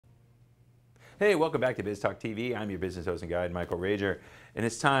Hey, welcome back to Biz-Talk TV. I'm your business host and guide, Michael Rager. And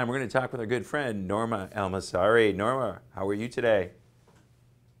it's time, we're going to talk with our good friend, NOURA ALMASRI. NOURA, how are you today?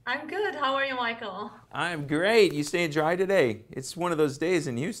 I'm good. How are you, Michael? I'm great. You staying dry today? It's one of those days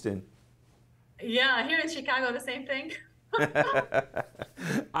in Houston. Yeah, here in Chicago, the same thing.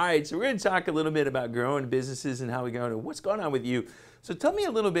 All right, so we're going to talk a little bit about growing businesses and how we go and what's going on with you. So tell me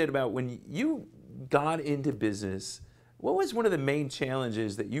a little bit about when you got into business, what was one of the main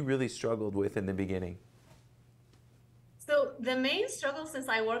challenges that you really struggled with in the beginning? So the main struggle since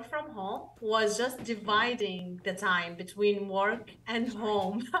I work from home was just dividing the time between work and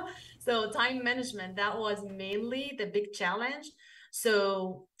home. So time management, that was mainly the big challenge.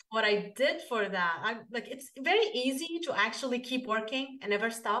 So what I did for that, I like it's very easy to actually keep working and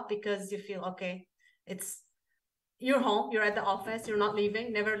never stop because you feel okay, it's you're home, you're at the office, you're not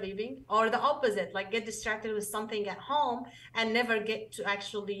leaving, never leaving, or the opposite, like get distracted with something at home and never get to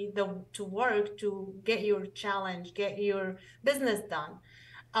actually to work to get your challenge, get your business done.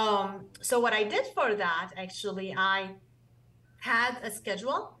 So what I did for that, actually, I had a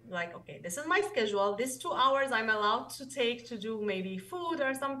schedule, like, okay, this is my schedule, these 2 hours I'm allowed to take to do maybe food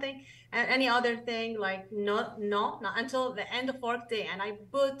or something, and any other thing, like not until the end of work day. And I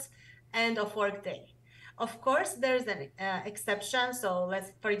put end of work day. Of course there's an exception. So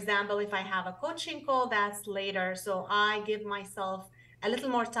let's, for example, if I have a coaching call, that's later, so I give myself a little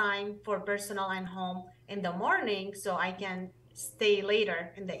more time for personal and home in the morning so I can stay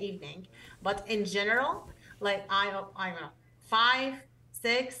later in the evening. But in general, like I don't know, 5,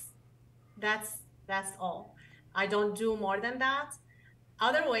 6, that's all. I don't do more than that.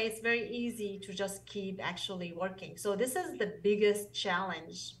 Other way, it's very easy to just keep actually working. So this is the biggest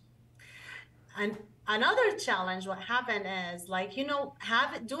challenge. And another challenge, what happened is, like,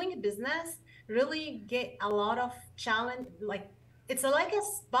 doing a business really get a lot of challenge. Like, it's like a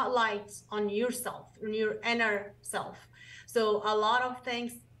spotlight on yourself, on your inner self. So a lot of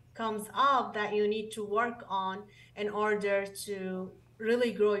things comes up that you need to work on in order to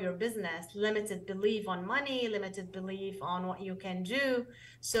really grow your business. Limited belief on money, limited belief on what you can do.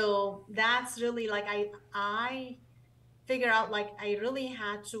 So that's really like I figure out, like, I really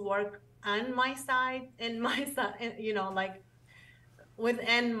had to work on my side and my side, like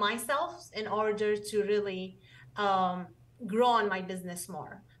within myself in order to really um, grow on my business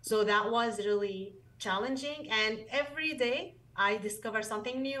more. So that was really challenging. And every day I discover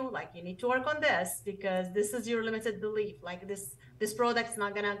something new, like you need to work on this because this is your limited belief. Like this product's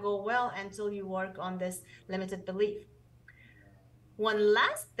not gonna go well until you work on this limited belief. One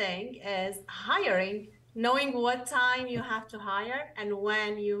last thing is hiring, knowing what time you have to hire and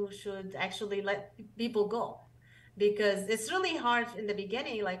when you should actually let people go. Because it's really hard in the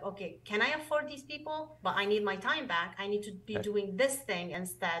beginning, like, okay, can I afford these people? But I need my time back. I need to be doing this thing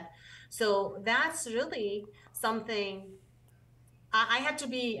instead. So that's really something I had to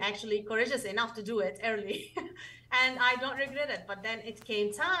be actually courageous enough to do it early. And I don't regret it. But then it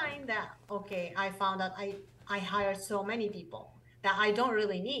came time that, okay, I found out I hired so many people that I don't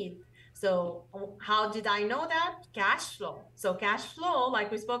really need. So how did I know that? Cash flow. So cash flow, like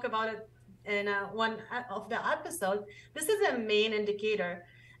we spoke about it in one of the episode, this is a main indicator.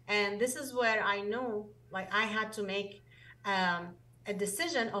 And this is where I know, like, I had to make a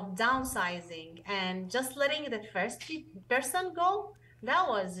decision of downsizing and just letting the first person go. That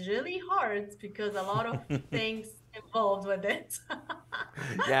was really hard because a lot of things involved with it.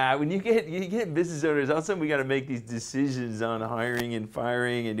 Yeah, when you get business owners, all of a sudden we got to make these decisions on hiring and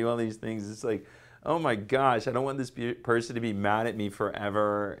firing and do all these things. It's like, oh my gosh, I don't want this person to be mad at me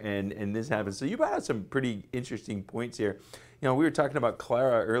forever, and this happens. So you brought out some pretty interesting points here. You know, we were talking about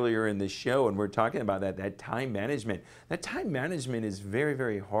Clara earlier in the show, and we're talking about that time management. That time management is very,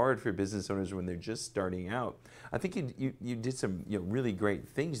 very hard for business owners when they're just starting out. I think you did some really great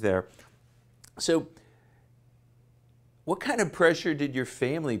things there. So what kind of pressure did your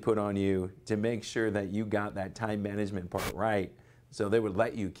family put on you to make sure that you got that time management part right so they would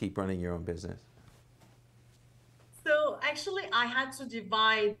let you keep running your own business? So actually, I had to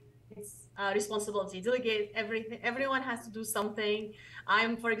divide responsibility, delegate everything. Everyone has to do something.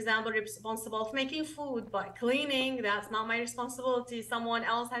 I'm, for example, responsible for making food, but cleaning, that's not my responsibility. Someone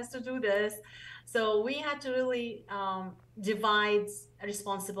else has to do this. So we had to really divide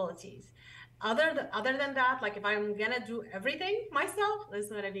responsibilities. Other than that, like if I'm gonna do everything myself, it's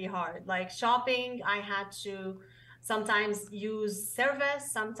gonna be hard. Like shopping, I had to sometimes use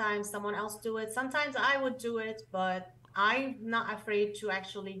service, sometimes someone else do it, sometimes I would do it, but I'm not afraid to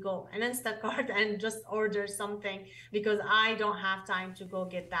actually go and Instacart and just order something because I don't have time to go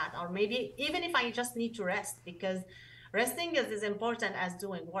get that. Or maybe even if I just need to rest, because resting is as important as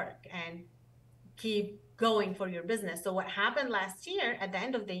doing work. And keep going for your business. So what happened last year at the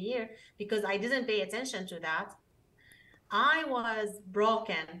end of the year, because I didn't pay attention to that, I was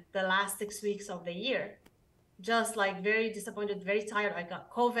broken the last 6 weeks of the year. Just like very disappointed, very tired. I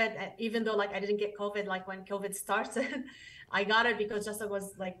got COVID, even though like I didn't get COVID like when COVID started. I got it because just I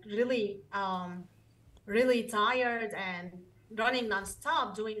was like really tired and running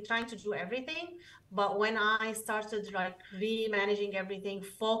nonstop, trying to do everything. But when I started like re-managing everything,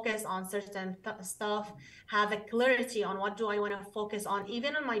 focus on certain stuff, have a clarity on what do I want to focus on,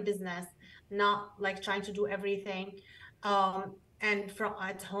 even on my business, not like trying to do everything, and from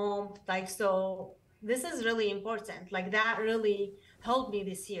at home, like, so this is really important. Like that really helped me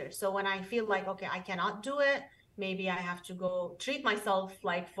this year. So when I feel like, okay, I cannot do it, maybe I have to go treat myself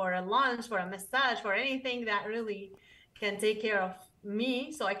like for a lunch, for a massage, for anything that really can take care of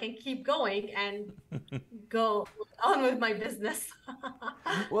me so I can keep going and go on with my business.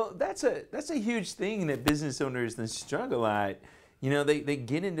 Well, that's a huge thing that business owners then struggle at. You know, they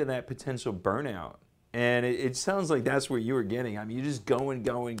get into that potential burnout. And it sounds like that's where you were getting. I mean, you're just going,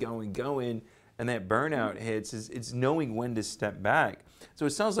 and that burnout hits. It's knowing when to step back. So it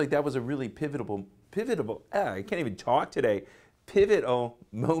sounds like that was a really pivotal, I can't even talk today, pivotal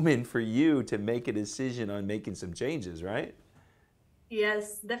moment for you to make a decision on making some changes, right?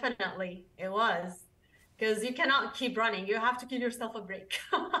 Yes, definitely. It was. Because you cannot keep running. You have to give yourself a break.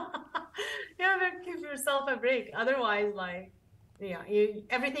 You have to give yourself a break. Otherwise, like, yeah,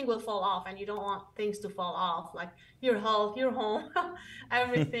 everything will fall off, and you don't want things to fall off, like your health, your home,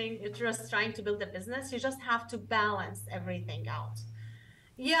 everything. You're just trying to build a business. You just have to balance everything out.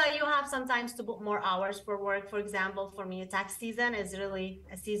 Yeah, you have sometimes to put more hours for work. For example, for me, tax season is really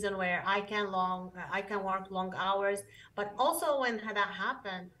a season where I can work long hours. But also when that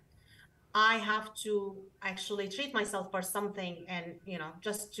happened, I have to actually treat myself for something, and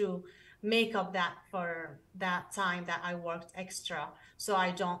just to make up that for that time that I worked extra, so I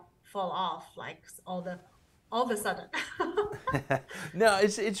don't fall off like all the sudden. No,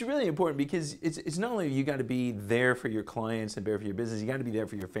 it's really important because it's not only you got to be there for your clients and there for your business, you got to be there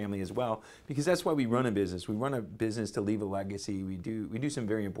for your family as well, because that's why we run a business. We run a business to leave a legacy. We do some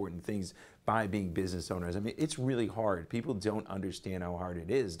very important things by being business owners. I mean, it's really hard. People don't understand how hard it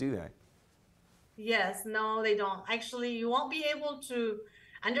is, do they? Yes, no, they don't. Actually, you won't be able to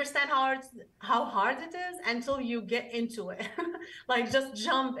understand how hard it is until you get into it. Like just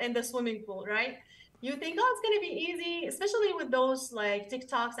jump in the swimming pool, right? You think, oh, it's gonna be easy, especially with those like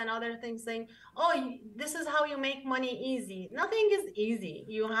TikToks and other things saying, oh, this is how you make money easy. Nothing is easy.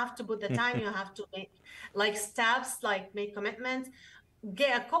 You have to put the time, you have to make like steps, like make commitment,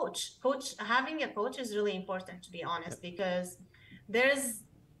 get a coach. Having a coach is really important, to be honest, because there's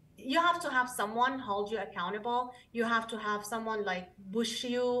you have to have someone hold you accountable. You have to have someone like push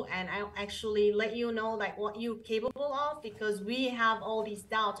you and actually let you know like what you're capable of, because we have all these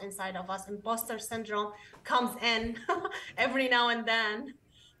doubts inside of us. Imposter syndrome comes in every now and then.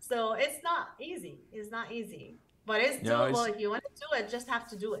 So it's not easy. It's not easy, but it's No, doable. If you want to do it, just have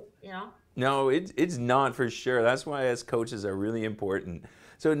to do it. no, it's not for sure. That's why us coaches are really important.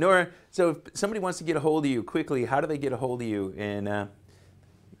 So Noura, so if somebody wants to get a hold of you quickly, how do they get a hold of you and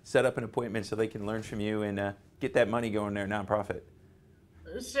set up an appointment so they can learn from you and get that money going in their nonprofit?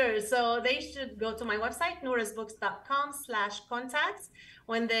 Sure. So they should go to my website, nourasbooks.com/contact.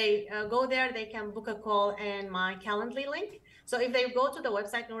 When they go there, they can book a call in my Calendly link. So if they go to the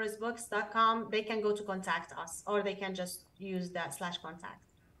website, nourasbooks.com, they can go to contact us, or they can just use that /contact.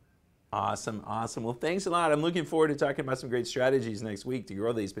 Awesome, awesome. Well, thanks a lot. I'm looking forward to talking about some great strategies next week to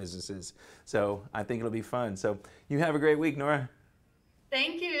grow these businesses. So I think it'll be fun. So you have a great week, Noura.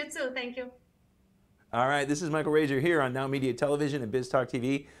 Thank you. You too. Thank you. All right, this is Michael Rager here on Now Media Television and Biz-Talk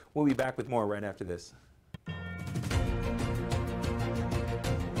TV. We'll be back with more right after this.